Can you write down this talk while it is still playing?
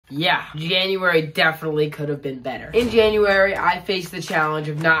Yeah, January definitely could have been better. In January, I faced the challenge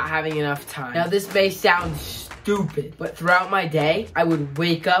of not having enough time. Now, this may sound stupid, but throughout my day, I would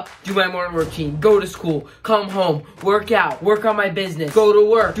wake up, do my morning routine, go to school, come home, work out, work on my business, go to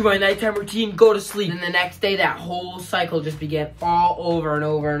work, do my nighttime routine, go to sleep. And the next day, that whole cycle just began all over and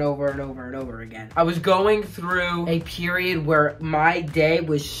over and over and over and over again. I was going through a period where my day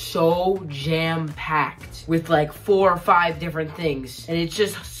was so jam-packed with like 4 or 5 different things. And it's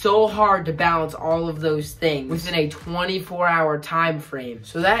just so hard to balance all of those things within a 24-hour time frame.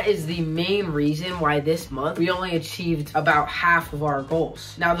 So that is the main reason why this month we only achieved about half of our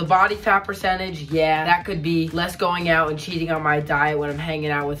goals. Now, the body fat percentage, yeah, that could be less going out and cheating on my diet when I'm hanging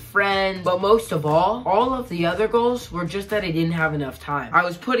out with friends. But most of all of the other goals were just that I didn't have enough time. I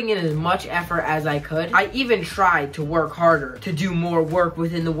was putting in as much effort as I could. I even tried to work harder, to do more work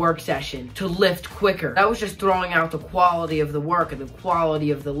within the work session, to lift quicker. That was just throwing out the quality of the work and the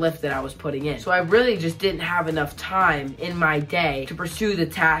quality of the lift that I was putting in. So I really just didn't have enough time in my day to pursue the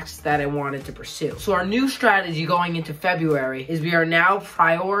tasks that I wanted to pursue. So our new strategy going into February is we are now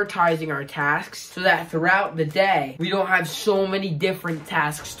prioritizing our tasks so that throughout the day, we don't have so many different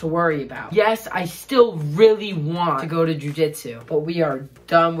tasks to worry about. Yes, I still really want to go to jujitsu, but we are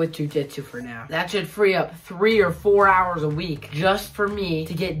done with jujitsu for now. That should free up 3 or 4 hours a week just for me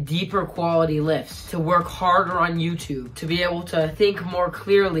to get deeper quality lifts, to work harder on YouTube, to be able to think more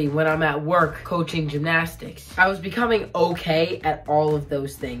clearly when I'm at work coaching gymnastics. I was becoming okay at all of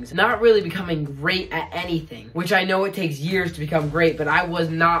those things, not really becoming great at anything, which I know it takes years to become great, but I was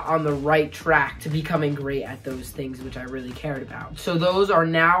not on the right track to becoming great at those things which I really cared about. So those are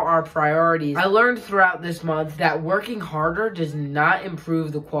now our priorities. I learned throughout this month that working harder does not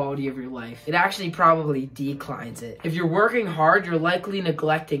improve the quality of your life. It actually probably declines it. If you're working hard, you're likely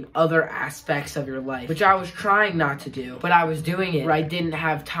neglecting other aspects of your life, which I was trying not to do, but I was doing it where I didn't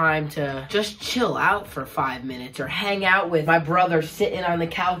have time to just chill out for 5 minutes or hang out with my brother sitting on the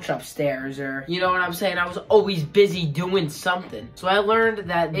couch upstairs, or you know what I'm saying? I was always busy doing something. So I learned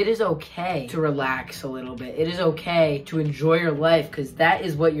that it is okay to relax a little bit. It is okay to enjoy your life because that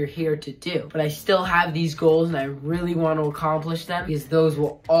is what you're here to do. But I still have these goals and I really want to accomplish them because those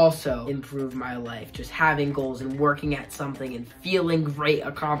will also improve my life. Just having goals and working at something and feeling great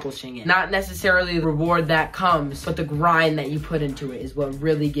accomplishing it. Not necessarily the reward that comes, but the grind that you put into it is what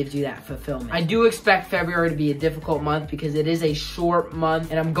really gives you that fulfillment. I do expect February to be a difficult month because it is a short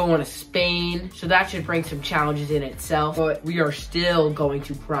month and I'm going to Spain. So that should bring some challenges in itself, but we are still going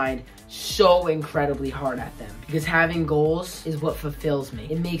to grind so incredibly hard at them because having goals is what fulfills me.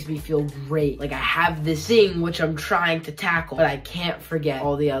 It makes me feel great. Like I have this thing which I'm trying to tackle, but I can't forget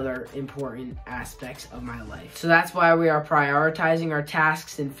all the other important aspects of my life. So that's why we are prioritizing our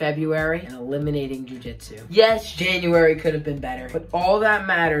tasks in February and eliminating jujitsu. Yes, January could have been better, but all that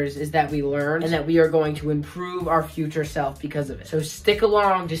matters is that we learn and that we are going to improve our future self because of it. So stick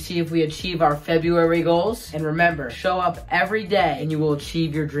along to see if we achieve our February goals. And remember, show up every day and you will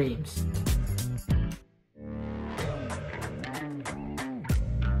achieve your dreams.